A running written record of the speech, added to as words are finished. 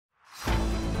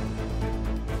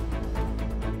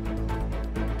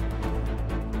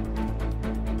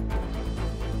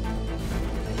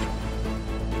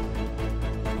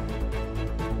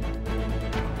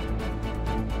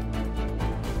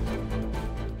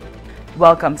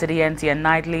Welcome to the NTN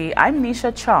Nightly. I'm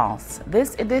Lucia Charles.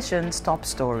 This edition's top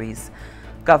stories.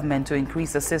 Government to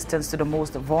increase assistance to the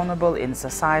most vulnerable in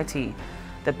society.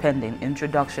 The pending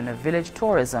introduction of village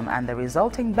tourism and the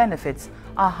resulting benefits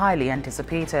are highly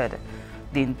anticipated.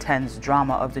 The intense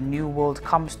drama of the new world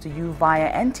comes to you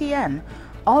via NTN.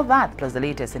 All that plus the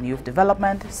latest in youth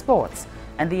development, sports,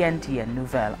 and the NTN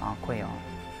Nouvelle en Creole.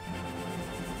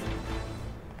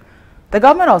 The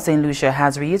government of St. Lucia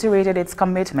has reiterated its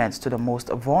commitment to the most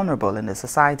vulnerable in the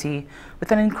society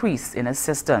with an increase in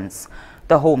assistance.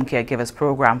 The Home Caregivers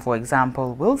Programme, for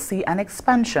example, will see an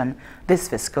expansion this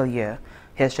fiscal year.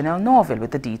 Here's Janelle Norville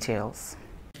with the details.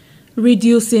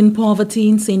 Reducing poverty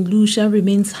in St. Lucia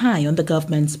remains high on the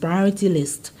government's priority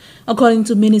list. According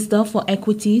to Minister for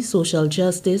Equity, Social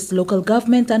Justice, Local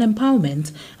Government and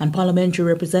Empowerment and Parliamentary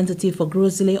Representative for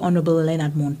Gros-Islet, Honorable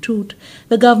Leonard Montoute,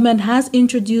 the government has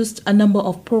introduced a number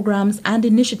of programs and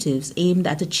initiatives aimed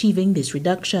at achieving this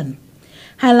reduction.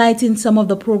 Highlighting some of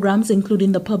the programs,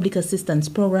 including the Public Assistance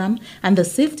Program and the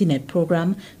Safety Net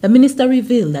Program, the minister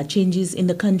revealed that changes in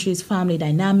the country's family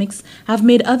dynamics have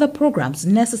made other programs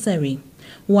necessary.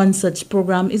 One such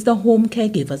program is the Home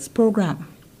Caregivers Programme.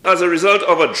 As a result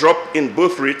of a drop in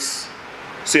birth rates,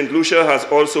 St. Lucia has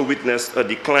also witnessed a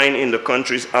decline in the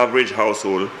country's average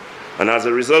household, and as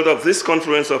a result of this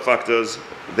confluence of factors,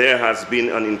 there has been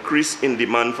an increase in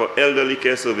demand for elderly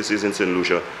care services in St.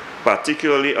 Lucia,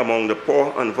 particularly among the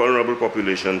poor and vulnerable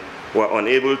population who are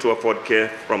unable to afford care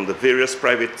from the various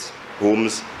private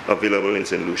homes available in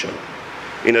St. Lucia.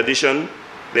 In addition,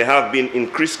 there have been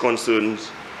increased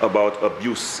concerns about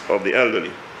abuse of the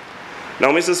elderly. Now,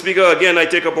 Mr. Speaker, again, I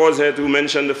take a pause here to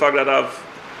mention the fact that I've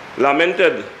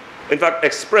lamented, in fact,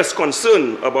 expressed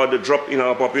concern about the drop in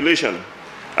our population.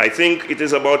 I think it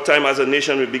is about time as a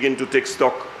nation we begin to take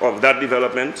stock of that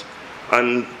development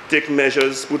and take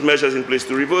measures, put measures in place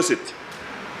to reverse it.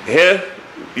 Here,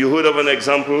 you heard of an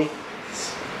example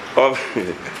of,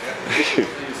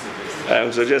 I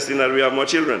am suggesting that we have more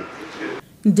children.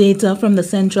 Data from the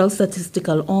Central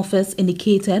Statistical Office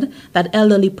indicated that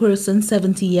elderly persons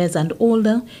 70 years and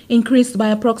older increased by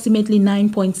approximately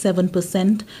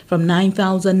 9.7% from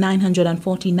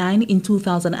 9,949 in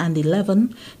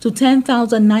 2011 to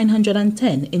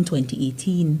 10,910 in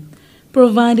 2018.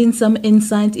 Providing some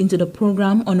insight into the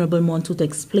program, Honorable Montoute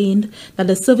explained that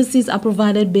the services are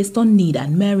provided based on need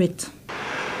and merit.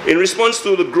 In response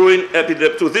to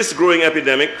this growing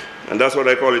epidemic, and that's what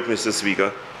I call it, Mr.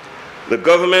 Speaker, the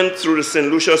government, through the St.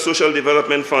 Lucia Social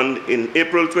Development Fund in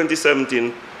April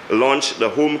 2017, launched the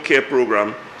Home Care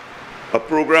Programme, a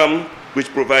program which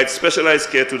provides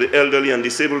specialized care to the elderly and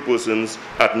disabled persons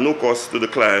at no cost to the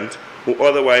client who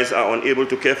otherwise are unable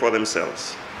to care for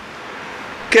themselves.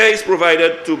 Care is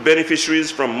provided to beneficiaries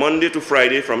from Monday to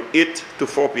Friday from 8 to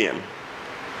 4 p.m.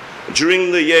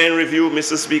 During the year in review,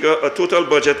 Mr. Speaker, a total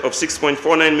budget of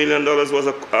 $6.49 million was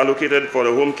allocated for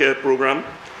the home care program,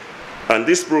 and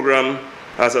this program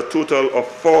has a total of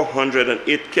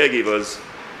 408 caregivers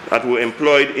that were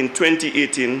employed in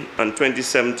 2018 and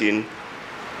 2017.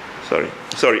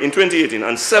 In 2018,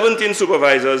 and 17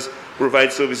 supervisors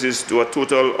provide services to a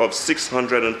total of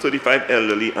 635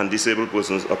 elderly and disabled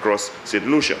persons across St.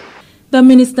 Lucia. The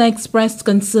minister expressed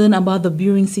concern about the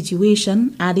brewing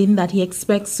situation, adding that he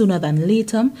expects sooner than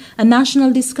later a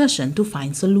national discussion to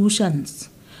find solutions.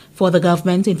 For the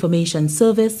Government Information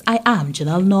Service, I am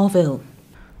Janelle Norville.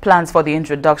 Plans for the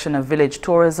introduction of village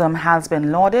tourism has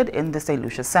been lauded in the St.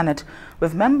 Lucia Senate,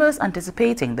 with members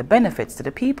anticipating the benefits to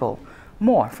the people.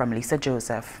 More from Lisa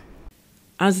Joseph.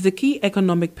 As the key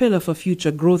economic pillar for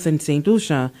future growth in St.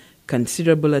 Lucia,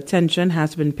 considerable attention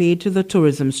has been paid to the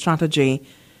tourism strategy.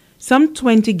 Some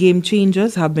 20 game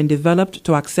changers have been developed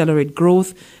to accelerate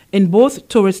growth in both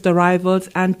tourist arrivals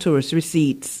and tourist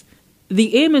receipts.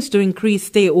 The aim is to increase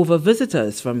stay-over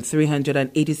visitors from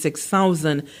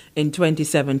 386,000 in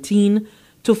 2017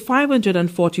 to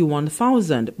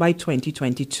 541,000 by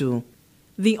 2022.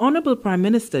 The Honorable Prime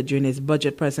Minister, during his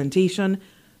budget presentation,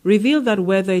 revealed that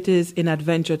whether it is in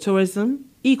adventure tourism,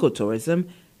 ecotourism,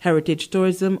 heritage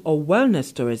tourism, or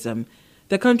wellness tourism,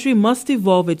 the country must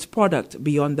evolve its product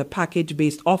beyond the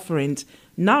package-based offerings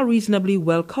now reasonably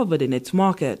well covered in its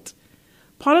market.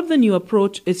 Part of the new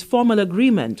approach is formal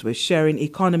agreement with sharing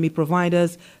economy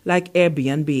providers like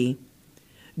Airbnb.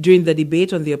 During the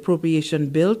debate on the Appropriation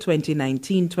Bill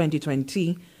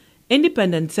 2019-2020,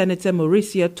 Independent Senator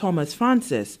Mauricia Thomas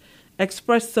Francis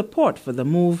expressed support for the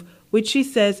move, which she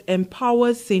says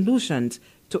empowers St. Lucians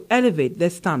to elevate their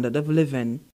standard of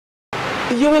living.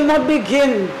 You will not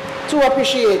begin to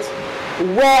appreciate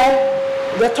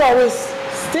where the tourists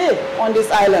stay on this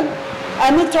island.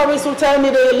 I meet tourists who tell me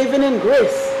they're living in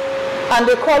grace. and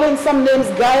they call in some names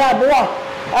Gayaboa.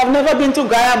 I've never been to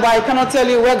Gayaboa. I cannot tell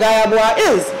you where Gayaboa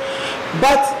is.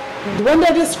 But when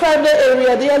they describe the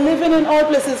area, they are living in all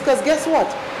places, because guess what?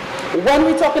 When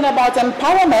we're talking about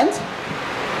empowerment,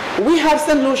 we have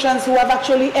St. Lucians who have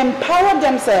actually empowered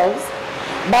themselves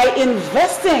by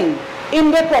investing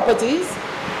in their properties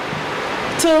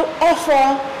to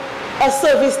offer a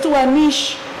service to a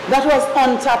niche that was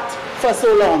untapped for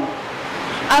so long.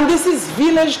 And this is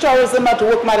village tourism at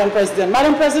work, Madam President.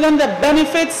 Madam President, the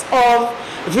benefits of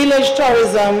village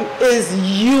tourism is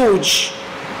huge.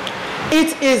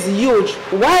 It is huge.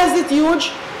 Why is it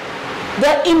huge?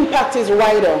 The impact is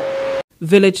wider.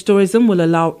 Village tourism will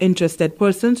allow interested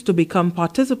persons to become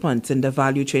participants in the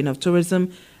value chain of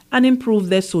tourism and improve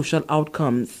their social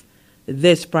outcomes.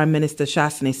 This, Prime Minister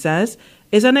Shasney says,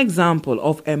 is an example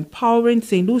of empowering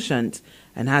St. Lucians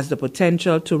and has the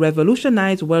potential to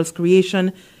revolutionize wealth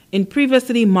creation in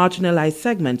previously marginalized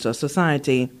segments of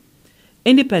society.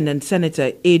 Independent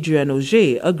Senator Adrian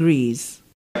Auger agrees.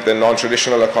 The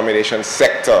non-traditional accommodation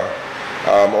sector,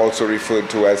 also referred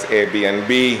to as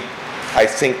Airbnb, I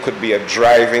think could be a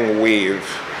driving wave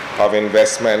of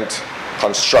investment,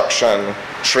 construction,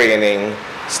 training,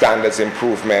 standards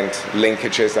improvement,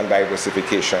 linkages and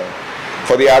diversification.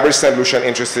 For the average St. Lucian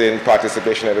interested in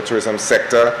participation in the tourism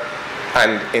sector,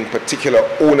 and in particular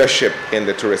ownership in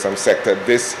the tourism sector,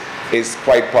 this is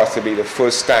quite possibly the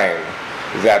first time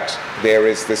that there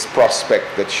is this prospect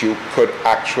that you could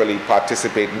actually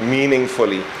participate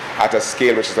meaningfully at a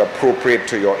scale which is appropriate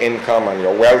to your income and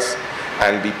your wealth,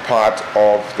 and be part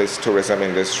of this tourism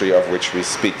industry of which we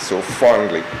speak so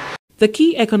fondly. The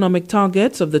key economic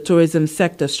targets of the tourism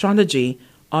sector strategy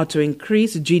are to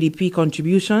increase GDP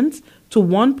contributions to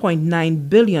 $1.9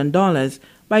 billion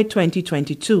by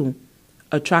 2022,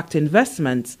 attract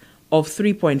investments of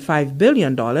 $3.5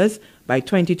 billion by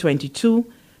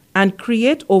 2022, and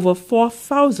create over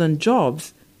 4,000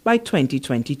 jobs by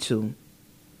 2022.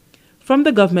 From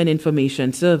the Government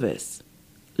Information Service,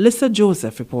 Lisa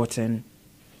Joseph reporting.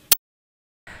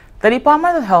 The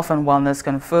Department of Health and Wellness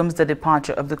confirms the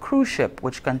departure of the cruise ship,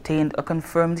 which contained a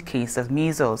confirmed case of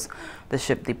measles. The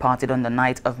ship departed on the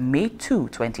night of May 2,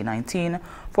 2019,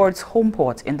 for its home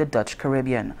port in the Dutch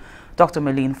Caribbean. Dr.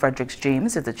 Marlene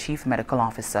Fredericks-James is the Chief Medical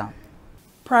Officer.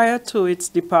 Prior to its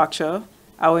departure,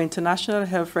 our International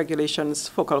Health Regulations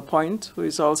focal point, who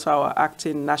is also our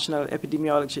acting national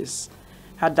epidemiologist,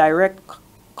 had direct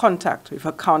contact with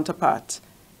her counterpart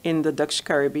in the Dutch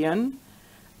Caribbean,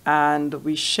 and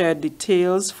we shared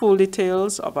details, full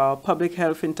details of our public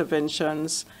health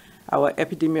interventions, our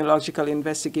epidemiological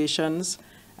investigations,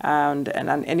 and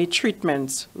any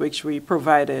treatments which we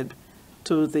provided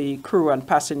to the crew and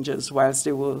passengers whilst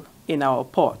they were in our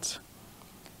port.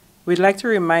 We'd like to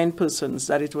remind persons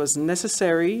that it was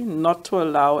necessary not to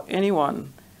allow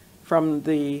anyone from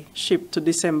the ship to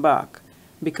disembark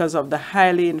because of the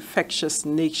highly infectious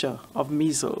nature of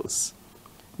measles.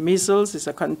 Measles is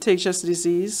a contagious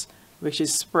disease which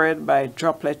is spread by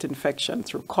droplet infection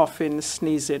through coughing,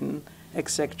 sneezing,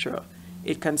 etc.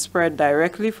 It can spread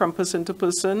directly from person to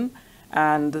person,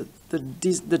 and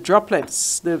the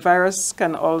droplets, the virus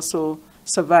can also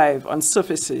survive on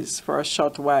surfaces for a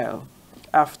short while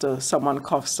after someone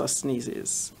coughs or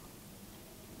sneezes.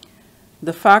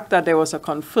 The fact that there was a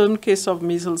confirmed case of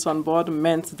measles on board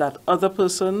meant that other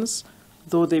persons,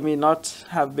 though they may not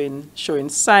have been showing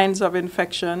signs of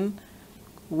infection,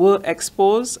 were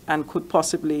exposed and could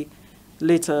possibly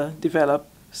later develop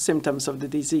symptoms of the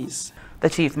disease. The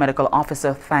Chief Medical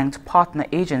Officer thanked partner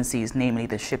agencies, namely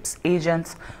the ship's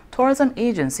agents, tourism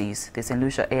agencies, the St.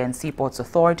 Lucia Air and Seaports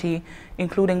Authority,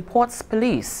 including Ports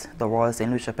Police, the Royal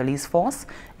St. Lucia Police Force,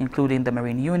 including the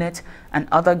Marine Unit, and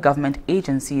other government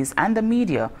agencies and the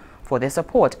media for their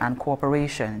support and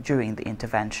cooperation during the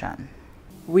intervention.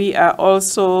 We are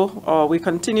also, we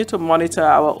continue to monitor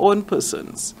our own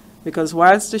persons, because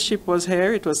whilst the ship was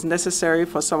here, it was necessary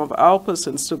for some of our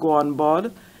persons to go on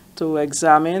board to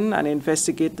examine and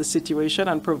investigate the situation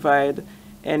and provide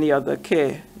any other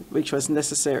care which was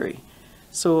necessary.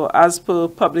 So as per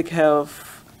public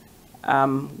health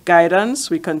guidance,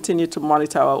 we continue to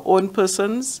monitor our own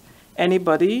persons.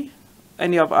 Anybody,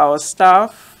 any of our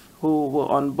staff who were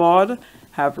on board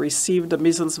have received the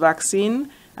measles vaccine,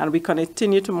 and we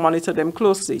continue to monitor them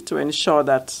closely to ensure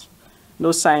that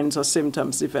no signs or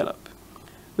symptoms develop.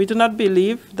 We do not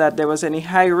believe that there was any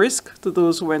high risk to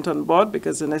those who went on board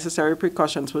because the necessary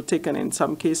precautions were taken in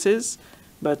some cases,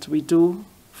 but we do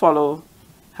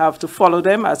have to follow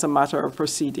them as a matter of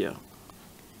procedure.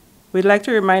 We'd like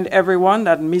to remind everyone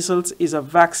that measles is a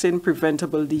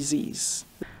vaccine-preventable disease.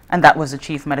 And that was the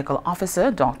Chief Medical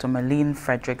Officer, Dr. Marlene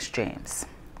Fredericks-James.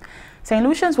 St.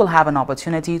 Lucians will have an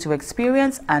opportunity to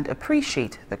experience and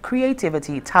appreciate the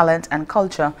creativity, talent and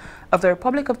culture of the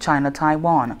Republic of China,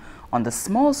 Taiwan on the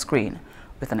small screen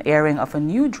with an airing of a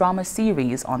new drama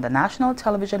series on the national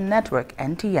television network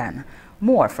NTN.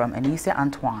 More from Anisia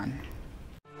Antoine.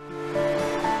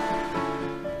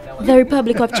 The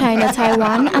Republic of China,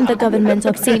 Taiwan and the government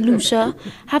of St. Lucia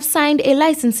have signed a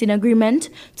licensing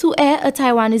agreement to air a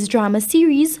Taiwanese drama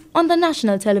series on the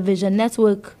national television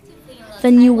network. The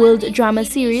New World drama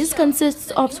series consists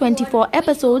of 24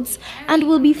 episodes and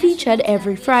will be featured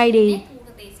every Friday.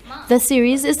 The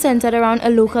series is centered around a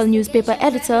local newspaper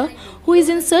editor who is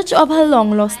in search of her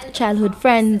long-lost childhood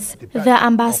friends. The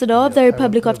ambassador of the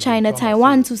Republic of China,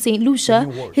 Taiwan to St.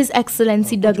 Lucia, His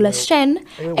Excellency Douglas Shen,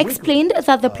 explained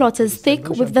that the plot is thick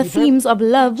with the themes of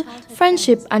love,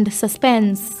 friendship and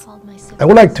suspense. I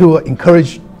would like to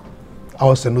encourage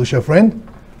our St. Lucia friend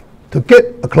to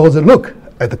get a closer look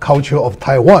at the culture of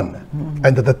Taiwan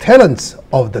and the talents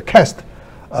of the cast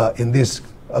in this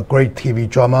great TV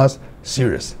dramas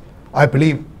series. I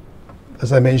believe,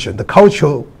 as I mentioned, the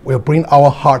culture will bring our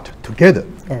heart together,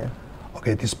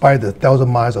 okay, despite the 1,000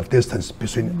 miles of distance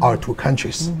between our two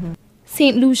countries.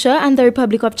 St. Lucia and the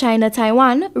Republic of China,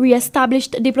 Taiwan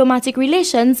re-established diplomatic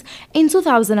relations in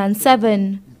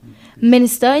 2007.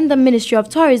 Minister in the Ministry of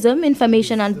Tourism,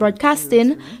 Information and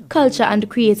Broadcasting, Culture and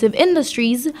Creative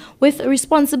Industries, with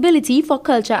responsibility for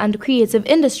culture and creative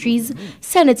industries,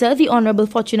 Senator the Honorable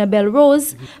Fortuna Bell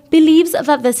Rose, believes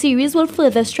that the series will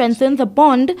further strengthen the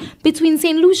bond between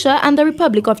St. Lucia and the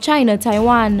Republic of China,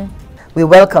 Taiwan. We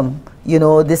welcome,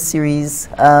 this series,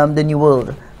 The New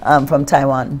World, from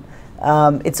Taiwan.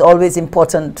 It's always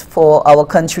important for our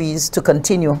countries to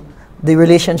continue the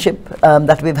relationship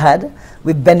that we've had.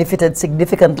 We've benefited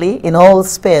significantly in all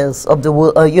spheres of the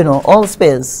world, all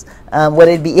spheres,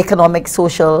 whether it be economic,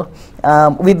 social,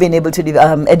 we've been able to,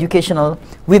 educational,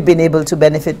 we've been able to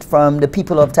benefit from the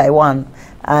people of Taiwan.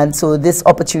 And so this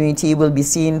opportunity will be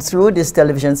seen through this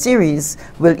television series,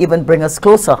 will even bring us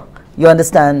closer. You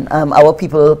understand, our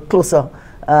people closer,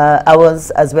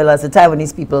 ours as well as the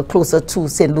Taiwanese people closer to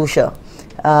St. Lucia.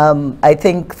 I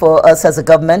think for us as a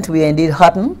government, we are indeed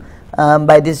heartened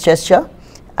by this gesture,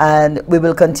 and we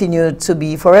will continue to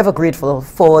be forever grateful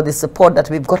for the support that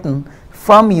we've gotten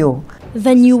from you.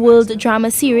 The New World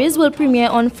drama series will premiere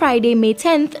on Friday, May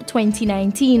 10th,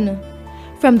 2019.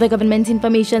 From the Government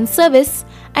Information Service,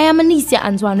 I am Anisia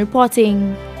Antoine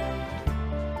reporting.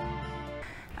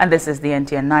 And this is the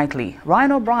NTN Nightly.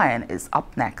 Ryan O'Brien is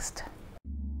up next.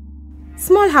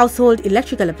 Small household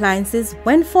electrical appliances,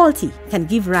 when faulty, can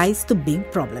give rise to big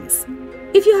problems.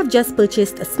 If you have just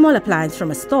purchased a small appliance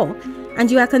from a store and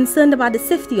you are concerned about the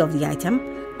safety of the item,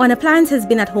 or an appliance has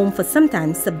been at home for some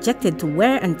time subjected to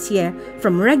wear and tear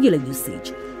from regular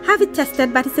usage, have it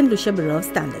tested by the St. Lucia Bureau of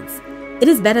Standards. It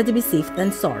is better to be safe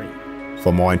than sorry.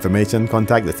 For more information,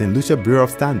 contact the St. Lucia Bureau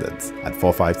of Standards at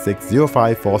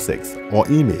 456-0546 or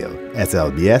email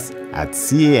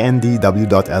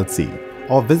slbs@candw.lc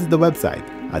or visit the website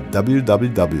at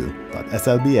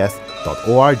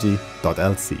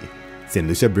www.slbs.org.lc. St.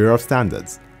 Lucia Bureau of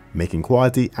Standards, making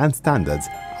quality and standards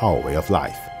our way of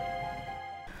life.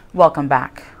 Welcome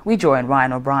back. We join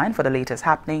Ryan O'Brien for the latest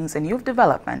happenings in youth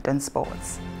development and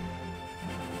sports.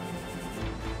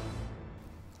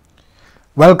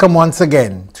 Welcome once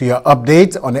again to your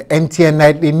update on the NTN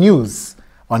Nightly News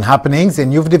on happenings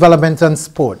in youth development and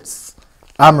sports.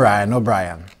 I'm Ryan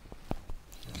O'Brien.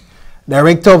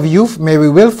 Director of Youth Mary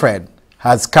Wilfred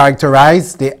has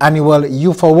characterized the annual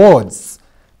Youth Awards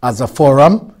as a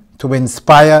forum to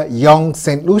inspire young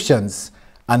St. Lucians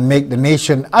and make the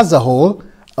nation as a whole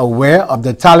aware of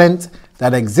the talent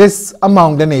that exists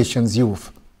among the nation's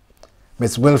youth.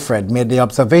 Ms. Wilfred made the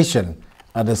observation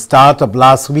at the start of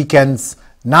last weekend's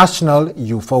National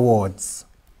Youth Awards.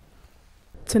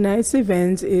 Tonight's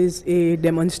event is a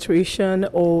demonstration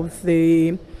of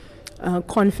the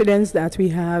confidence that we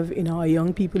have in our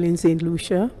young people in St.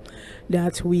 Lucia,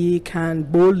 that we can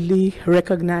boldly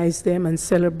recognize them and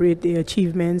celebrate their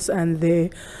achievements and their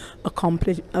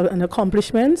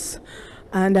accomplishments.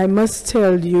 And I must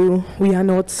tell you, we are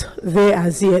not there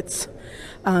as yet.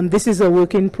 This is a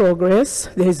work in progress.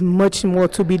 There is much more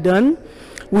to be done.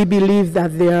 We believe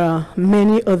that there are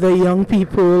many other young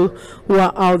people who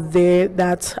are out there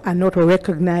that are not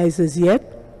recognized as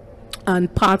yet.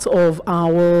 And part of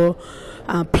our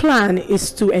plan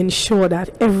is to ensure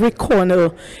that every corner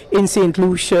in St.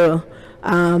 Lucia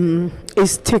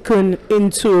is taken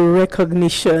into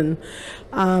recognition.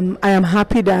 I am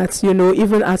happy that,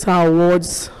 even at our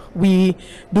awards, we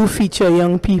do feature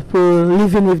young people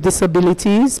living with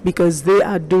disabilities, because they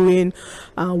are doing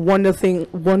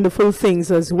wonderful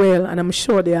things as well. And I'm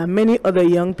sure there are many other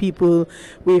young people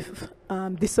with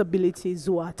disabilities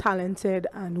who are talented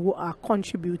and who are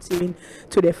contributing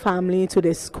to their family, to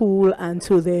their school, and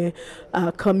to their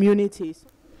communities.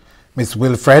 Ms.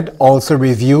 Wilfred also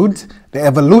reviewed the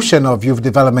evolution of youth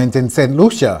development in St.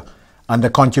 Lucia and the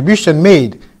contribution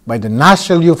made by the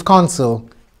National Youth Council,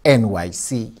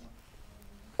 NYC.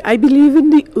 I believe in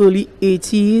the early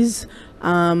 80s,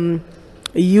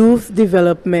 youth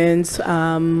development,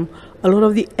 a lot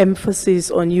of the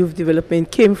emphasis on youth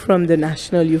development came from the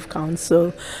National Youth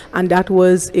Council, and that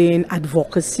was in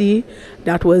advocacy,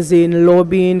 that was in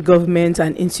lobbying government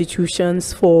and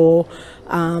institutions for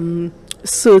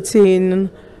certain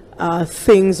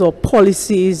things or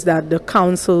policies that the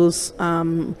councils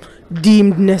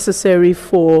deemed necessary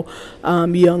for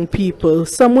young people.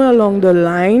 Somewhere along the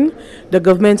line, the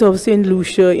government of St.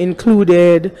 Lucia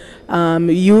included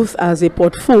youth as a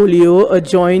portfolio,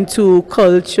 adjoined to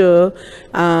culture.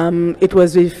 It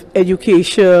was with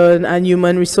education and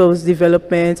human resource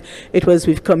development. It was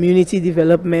with community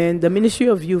development. The Ministry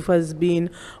of Youth has been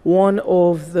one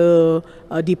of the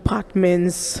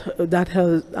departments that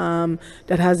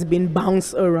has been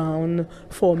bounced around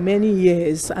for many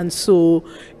years, and so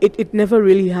it never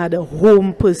really had a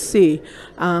home per se.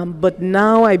 But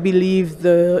now I believe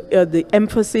the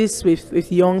emphasis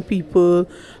with young people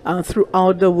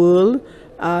throughout the world,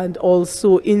 and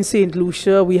also in St.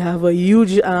 Lucia, we have a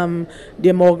huge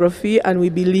demography, and we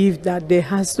believe that there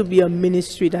has to be a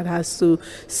ministry that has to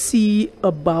see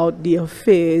about the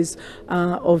affairs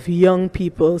of young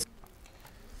people.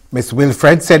 Ms.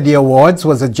 Wilfred said the awards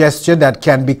was a gesture that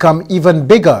can become even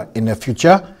bigger in the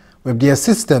future with the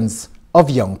assistance of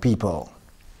young people.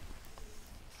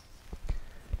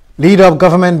 Leader of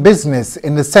Government Business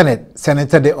in the Senate,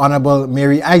 Senator the Honorable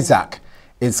Mary Isaac,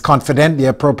 is confident the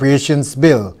Appropriations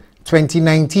Bill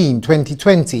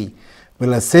 2019-2020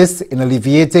 will assist in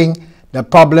alleviating the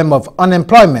problem of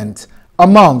unemployment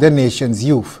among the nation's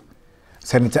youth.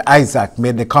 Senator Isaac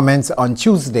made the comments on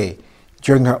Tuesday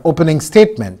during her opening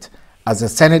statement as the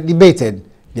Senate debated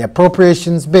the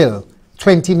Appropriations Bill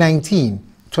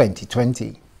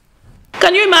 2019-2020.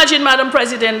 Can you imagine, Madam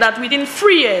President, that within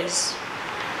 3 years,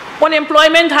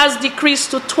 unemployment has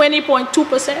decreased to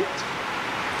 20.2%?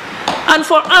 And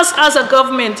for us as a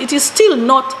government, it is still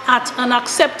not at an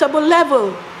acceptable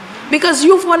level, because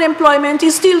youth unemployment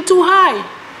is still too high.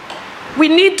 We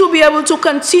need to be able to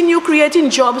continue creating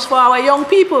jobs for our young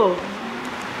people.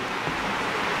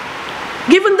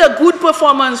 Given the good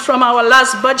performance from our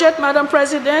last budget, Madam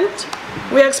President,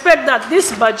 we expect that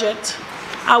this budget,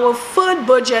 our third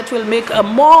budget, will make a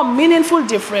more meaningful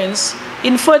difference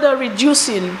in further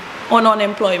reducing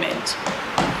unemployment.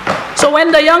 So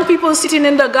when the young people sitting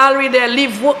in the gallery there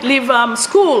leave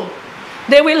school,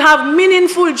 they will have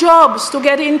meaningful jobs to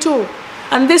get into.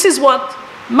 And this is what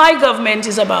my government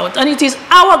is about. And it is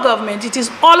our government, it is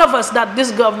all of us that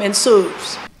this government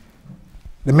serves.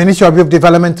 The Ministry of Youth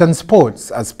Development and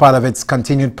Sports, as part of its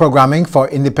continued programming for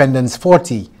Independence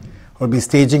 40, will be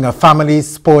staging a family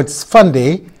sports fun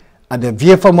day at the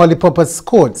Viefa Multipurpose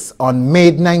Courts on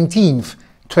May 19th,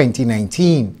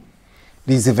 2019.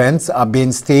 These events are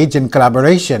being staged in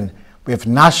collaboration with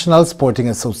national sporting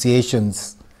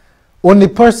associations. Only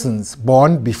persons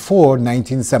born before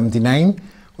 1979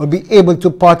 will be able to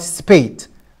participate,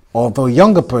 although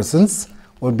younger persons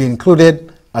will be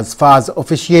included as far as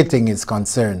officiating is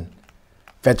concerned.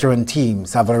 Veteran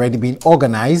teams have already been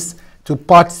organized to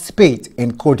participate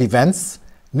in court events,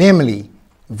 namely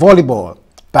volleyball,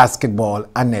 basketball,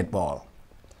 and netball.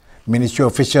 Ministry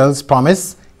officials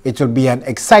promise it will be an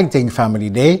exciting family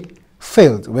day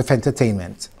filled with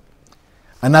entertainment.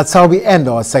 And that's how we end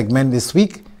our segment this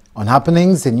week on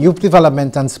happenings in youth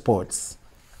development and sports.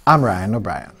 I'm Ryan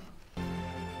O'Brien.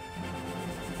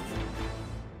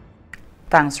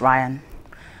 Thanks, Ryan.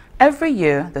 Every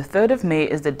year, the 3rd of May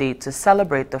is the date to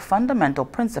celebrate the fundamental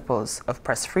principles of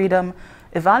press freedom,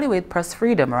 evaluate press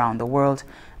freedom around the world,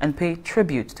 and pay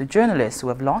tribute to journalists who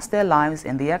have lost their lives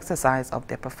in the exercise of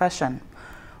their profession.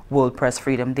 World Press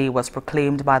Freedom Day was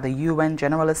proclaimed by the UN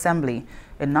General Assembly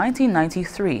in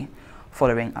 1993,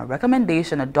 following a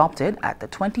recommendation adopted at the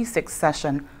 26th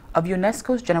session of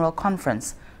UNESCO's General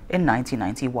Conference in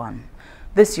 1991.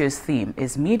 This year's theme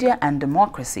is Media and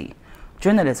Democracy,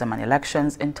 Journalism and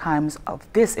Elections in Times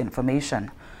of Disinformation.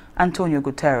 Antonio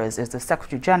Guterres is the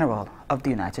Secretary General of the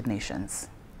United Nations.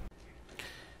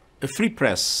 A free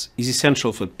press is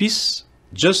essential for peace,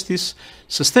 justice,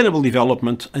 sustainable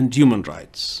development and human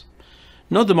rights.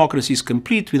 no democracy is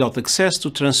complete without access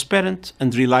to transparent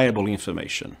and reliable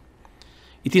information.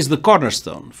 It is the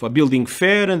cornerstone for building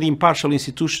fair and impartial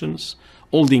institutions,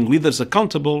 holding leaders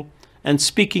accountable, and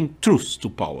speaking truth to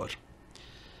power.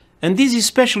 And this is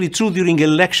especially true during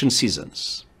election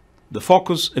seasons, the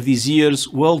focus of this year's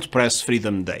World Press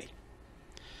Freedom Day.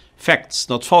 Facts,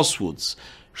 not falsehoods,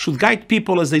 should guide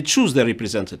people as they choose their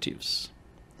representatives.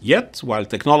 Yet, while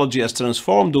technology has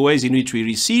transformed the ways in which we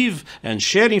receive and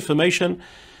share information,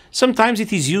 sometimes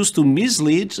it is used to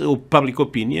mislead public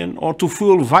opinion or to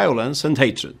fuel violence and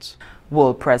hatred.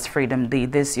 World Press Freedom Day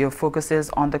this year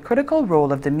focuses on the critical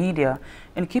role of the media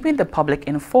in keeping the public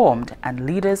informed and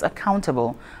leaders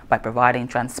accountable by providing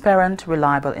transparent,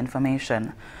 reliable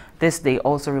information. This day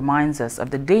also reminds us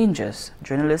of the dangers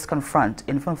journalists confront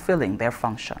in fulfilling their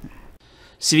function.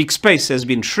 Civic space has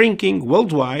been shrinking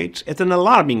worldwide at an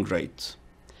alarming rate.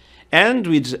 And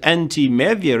with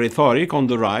anti-media rhetoric on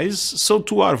the rise, so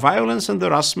too are violence and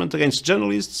harassment against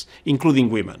journalists, including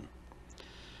women.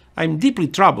 I'm deeply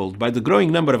troubled by the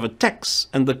growing number of attacks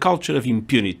and the culture of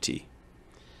impunity.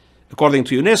 According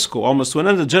to UNESCO, almost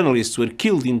 100 journalists were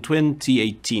killed in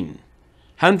 2018.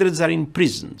 Hundreds are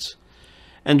imprisoned.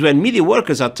 And when media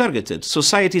workers are targeted,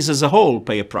 societies as a whole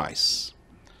pay a price.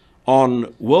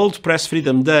 On World Press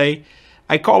Freedom Day,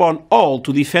 I call on all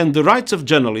to defend the rights of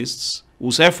journalists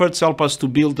whose efforts help us to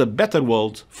build a better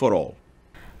world for all.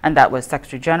 And that was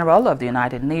Secretary General of the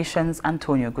United Nations,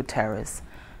 Antonio Guterres.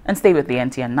 And stay with the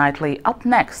NTN Nightly. Up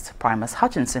next, Primus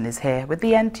Hutchinson is here with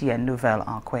the NTN Nouvelle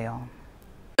en Creole.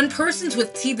 When persons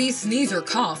with TB sneeze or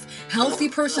cough, healthy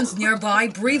persons nearby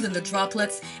breathe in the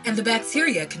droplets and the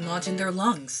bacteria can lodge in their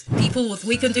lungs. People with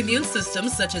weakened immune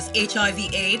systems such as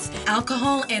HIV/AIDS,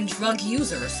 alcohol and drug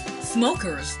users,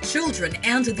 smokers, children,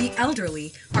 and the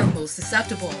elderly are most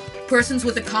susceptible. Persons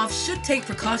with a cough should take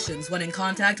precautions when in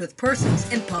contact with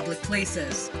persons in public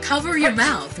places. Cover your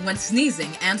mouth when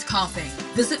sneezing and coughing.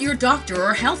 Visit your doctor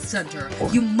or health center.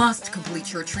 You must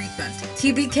complete your treatment.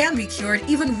 TB can be cured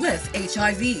even with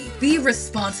HIV. Be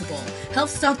responsible. Help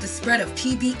stop the spread of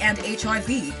TB and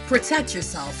HIV. Protect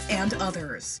yourself and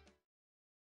others.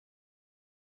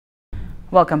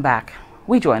 Welcome back.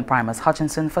 We join Primus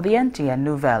Hutchinson for the NTN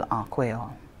Nouvelle en Creole.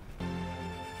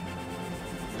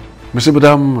 Monsieur,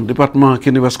 Madame, département qui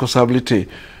est responsabilité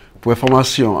pour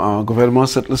information en gouvernement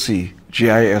cette Lucie,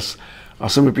 GIS,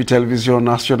 ensemble puis télévision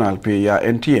nationale puis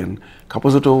NTN,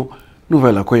 caposato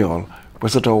Nouvelle en Creole,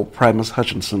 présentant Primus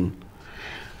Hutchinson.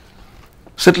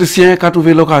 Cette Lucien a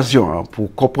trouvé l'occasion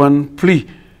pour comprendre plus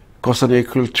concernant la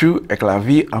culture et la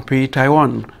vie en pays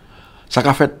Taïwan. Ça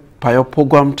a fait par un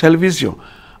programme télévision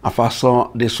en façon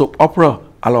de soap opera.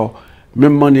 Alors,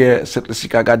 même manière, cette Lucie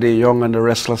a regardé Young and the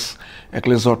Restless avec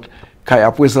les autres, car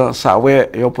à présent, ça a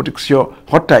une production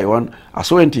Hot Taïwan à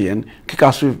son NTN qui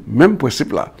a suivi le même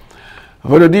principe là.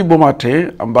 Vendredi bon matin,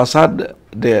 ambassade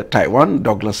de Taïwan,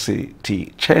 Douglas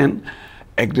T. Chen,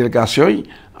 avec délégation,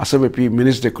 ensemble puis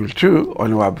ministre de la Culture,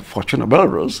 honorable Fortuna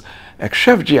Belrose, avec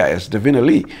chef GIS de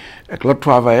Vinali, avec l'autre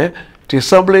travailleur, qui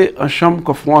semblé en chambre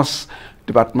conférence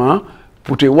département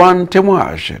pour te voir un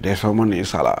témoignage des cérémonies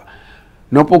ça là.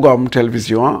 Nos programmes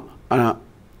télévision en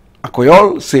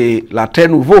créole, c'est la Terre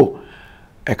Nouveau,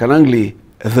 et en anglais,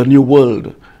 The New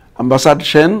World. Ambassade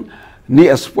Chen, ni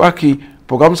espoir qui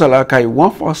programme ça là, qui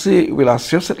renforcer les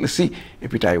relations ici et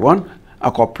puis Taïwan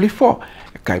encore plus fort,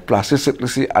 qui placer cette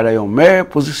ici à une meilleure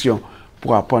position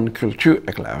pour apprendre la culture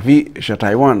et la vie chez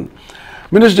Taïwan.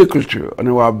 Ministre de la Culture,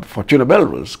 honorable Fortuna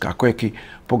Belrose, qui a quoi qui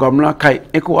programme là, qui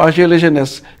encourager les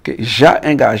jeunesses qui déjà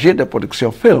engagées de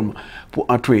production film pour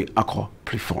entrer encore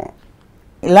plus fort.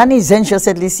 L'année dernière,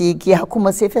 cette ici qui a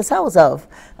commencé à faire ça aux œuvres.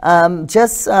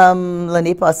 Juste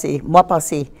l'année passée, mois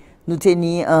passé, nous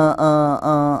tenions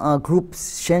un groupe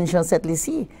jeune cette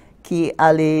ici qui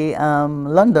allait à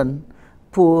London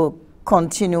pour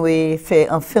continuer à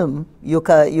faire un film. Yo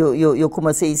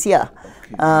commencé ici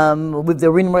with the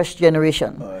Windrush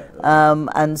Generation.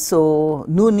 And so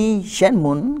nous ni jeune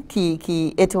monde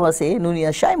qui était aussi, nous ni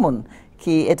un shy monde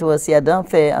qui était aussi dans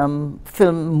fait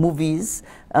film movies,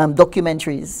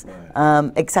 documentaries.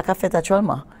 Et ça qu'a fait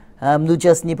actuellement. Nous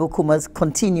just n'y pour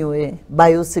continuer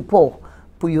by support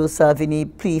pour yo ça venir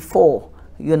plus fort,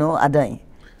 you know, adin.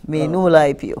 Mais nous là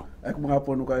et puis. Comment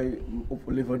rapport nous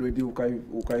le vendredi ou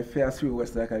fait assurer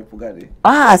ouest là pour garder.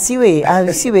 Ah si oui,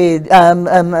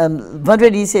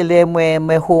 vendredi c'est le moi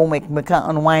home me can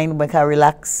unwind, me can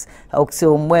relax.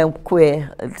 So moi quoi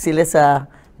c'est là ça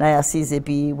na assise et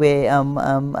puis ouais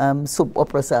soap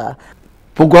opera ça.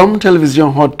 Programme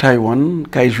télévision Hot Taiwan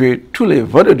qui joue tous les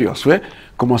vendredis au soir,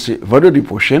 commence vendredi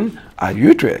prochain à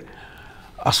 8h.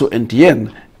 À son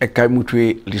NTN et qui montre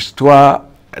l'histoire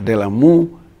de l'amour,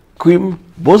 crime,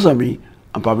 beaux amis,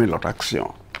 en parmi l'autre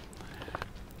action.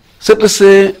 Cette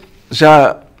c'est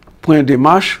j'ai point de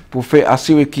marche pour faire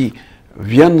assurer que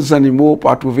viens animaux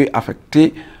pas trouver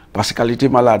affectés par ces qualités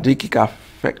maladies qui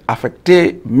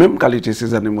affecter même qualité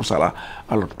ces animaux là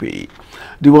à l'autre pays.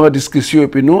 Durant la discussion et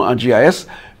puis nous en GIS,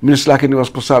 ministre qui a une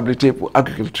responsabilité pour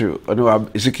l'agriculture,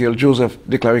 Ezekiel Joseph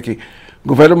déclaré que le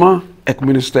gouvernement et le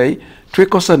ministère très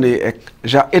concerné et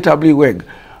j'ai établi règles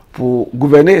pour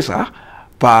gouverner ça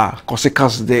par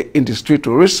conséquence des industries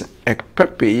touristes et le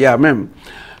pays même.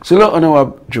 Selon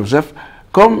Honorable Joseph,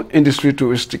 comme l'industrie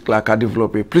touristique là qui a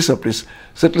développé plus en plus,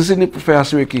 cette ligne pour faire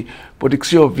assurer que la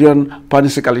production vienne par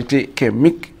ces qualités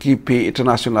chimiques qui pays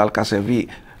international qui a servi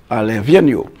à les viennent.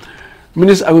 Le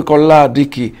ministre agricole là dit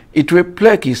qu'il est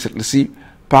plaît que cette ligne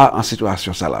pas en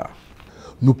situation ça là.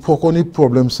 Nous ne pouvons pas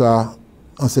problème ça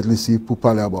en cette ligne pour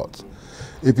parler about.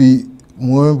 Et puis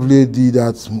moi je voulais dire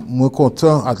que moi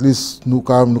content at least nous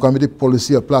mettre des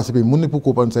policiers en place et puis nous pour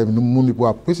comprendre ça, nous pour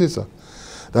apprécier ça.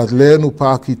 That là nous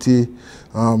pas quitter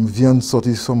viande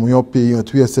sortir sur mon pays en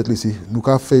tuer cette ici nous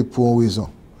avons fait pour une raison.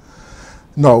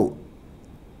 Now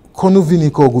quand nous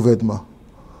venons au gouvernement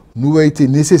nous a été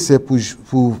nécessaire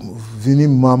pour venir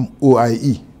même au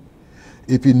OIE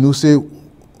et puis nous c'est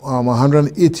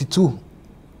 182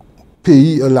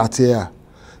 pays à la terre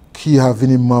qui a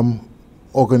venu même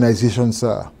organisation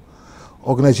ça.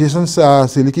 Organisation ça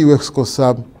c'est lui qui est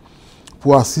responsable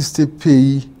pour assister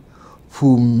pays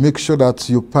pour make sure that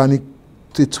you panic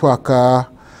te trois cas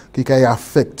qui a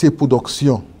affecté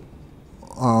production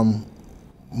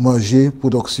manger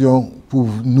production pour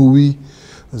nourrir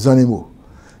les animaux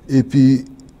et puis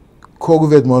le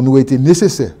gouvernement nous a été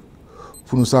nécessaire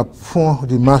pour nous ça prendre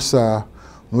des marches ça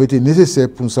nous a été nécessaire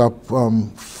pour nous ça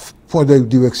prendre des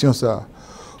directions ça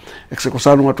et c'est comme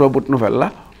ça nous avons bonne nouvelle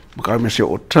là je remercie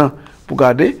autant pour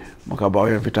garder je vais avoir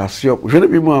une invitation je ne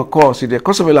puis encore si de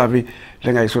conserver la vie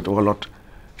les gars ils sont l'autre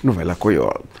nouvelle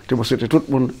accueillant. Je vous souhaite tout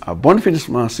le monde un bon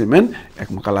finissement de semaine et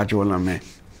que je vous remercie.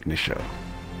 Nisha.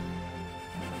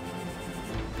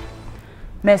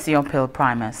 Merci on Pill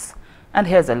Primus. And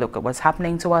here's a look at what's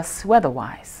happening to us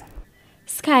weather-wise.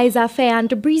 Skies are fair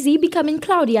and breezy, becoming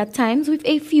cloudy at times with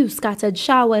a few scattered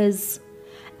showers.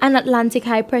 An Atlantic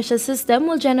high-pressure system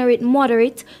will generate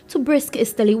moderate to brisk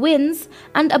easterly winds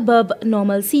and above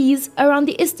normal seas around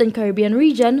the eastern Caribbean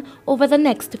region over the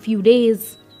next few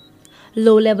days.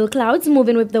 Low-level clouds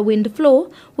moving with the wind flow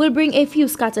will bring a few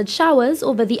scattered showers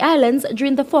over the islands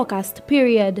during the forecast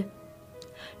period.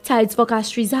 Tides for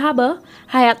Castries Harbour,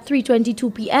 high at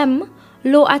 3:22 p.m.,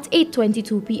 low at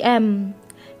 8:22 p.m.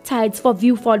 Tides for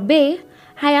Viewfort Bay,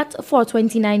 high at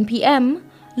 4:29 p.m.,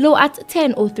 low at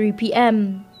 10:03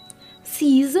 p.m.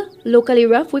 Seas, locally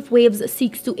rough with waves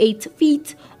 6 to 8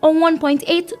 feet or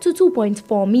 1.8 to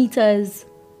 2.4 meters.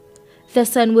 The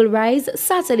sun will rise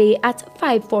Saturday at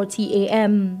 5:40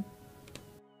 a.m.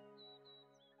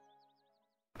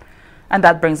 And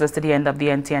that brings us to the end of the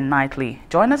NTN Nightly.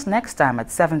 Join us next time at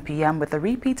 7 p.m. with a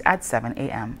repeat at 7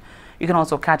 a.m. You can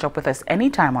also catch up with us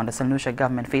anytime on the St. Lucia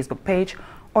Government Facebook page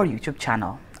or YouTube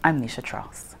channel. I'm Nisha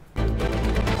Charles.